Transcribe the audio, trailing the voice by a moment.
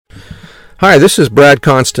Hi, this is Brad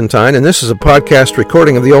Constantine, and this is a podcast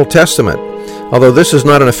recording of the Old Testament. Although this is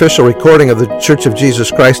not an official recording of the Church of Jesus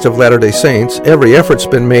Christ of Latter-day Saints, every effort's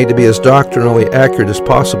been made to be as doctrinally accurate as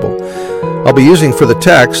possible. I'll be using for the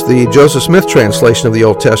text the Joseph Smith translation of the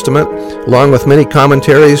Old Testament, along with many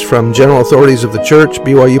commentaries from general authorities of the Church,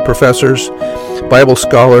 BYU professors, Bible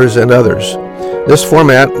scholars, and others. This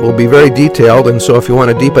format will be very detailed, and so if you want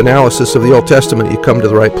a deep analysis of the Old Testament, you come to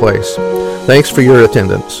the right place. Thanks for your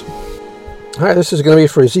attendance. Hi, this is going to be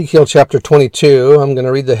for Ezekiel chapter 22. I'm going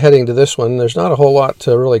to read the heading to this one. There's not a whole lot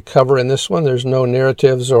to really cover in this one. There's no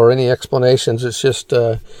narratives or any explanations. It's just,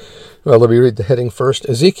 let me read the heading first.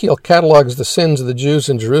 Ezekiel catalogs the sins of the Jews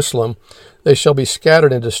in Jerusalem. They shall be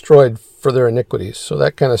scattered and destroyed for their iniquities. So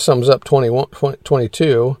that kind of sums up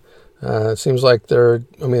 22. It seems like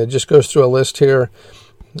it just goes through a list here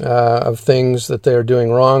of things that they are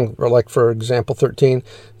doing wrong, or like, for example, 13,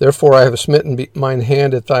 therefore I have smitten mine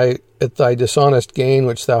hand at thy dishonest gain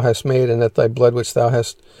which thou hast made, and at thy blood which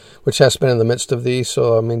hast been in the midst of thee.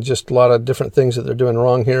 So, just a lot of different things that they're doing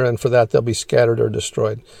wrong here, and for that they'll be scattered or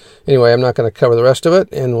destroyed. Anyway, I'm not going to cover the rest of it,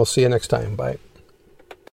 and we'll see you next time. Bye.